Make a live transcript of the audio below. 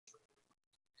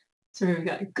So we've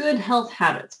got good health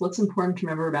habits. What's important to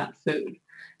remember about food?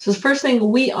 So the first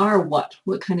thing, we are what?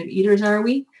 What kind of eaters are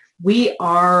we? We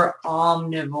are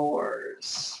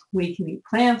omnivores. We can eat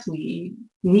plants, we eat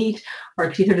meat.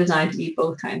 Our teeth are designed to eat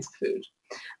both kinds of food.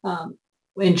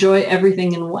 We enjoy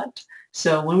everything in what?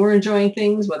 So when we're enjoying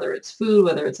things, whether it's food,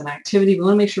 whether it's an activity, we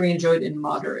want to make sure we enjoy it in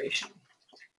moderation.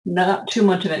 Not too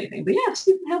much of anything. But yes,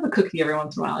 you can have a cookie every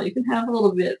once in a while. You can have a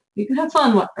little bit. You can have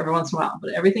fun every once in a while,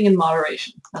 but everything in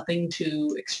moderation. Nothing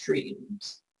too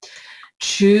extremes.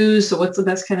 Choose. So what's the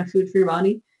best kind of food for your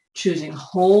body? Choosing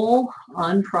whole,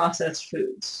 unprocessed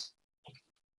foods.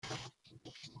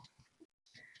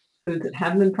 Foods that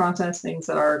haven't been processed, things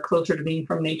that are closer to being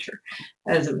from nature.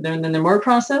 As then they're more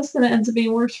processed, then it ends up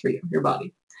being worse for you, your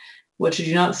body. What should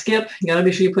you not skip? You gotta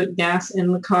be sure you put gas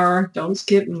in the car. Don't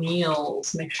skip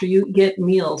meals. Make sure you get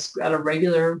meals at a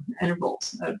regular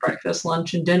intervals, at breakfast,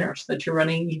 lunch, and dinner, so that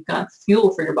you've got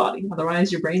fuel for your body.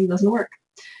 Otherwise, your brain doesn't work.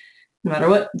 No matter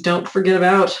what, don't forget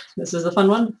about, this is a fun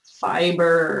one,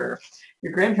 fiber.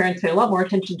 Your grandparents pay a lot more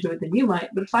attention to it than you might,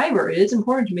 but fiber, it is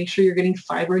important to make sure you're getting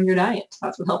fiber in your diet.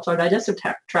 That's what helps our digestive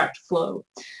tract flow.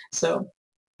 So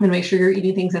and make sure you're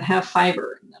eating things that have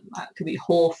fiber. That could be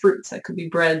whole fruits, that could be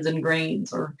breads and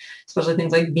grains, or especially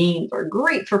things like beans are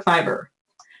great for fiber.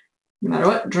 No matter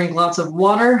what, drink lots of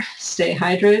water, stay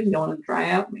hydrated. You don't want to dry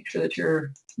out. Make sure that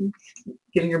you're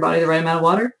giving your body the right amount of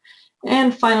water.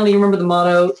 And finally, remember the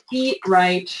motto, eat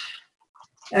right,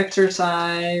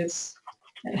 exercise,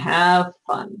 and have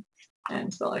fun.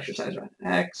 And spell exercise right,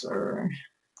 exercise.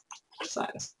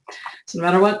 So no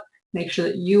matter what, make sure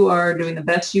that you are doing the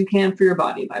best you can for your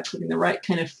body by putting the right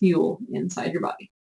kind of fuel inside your body.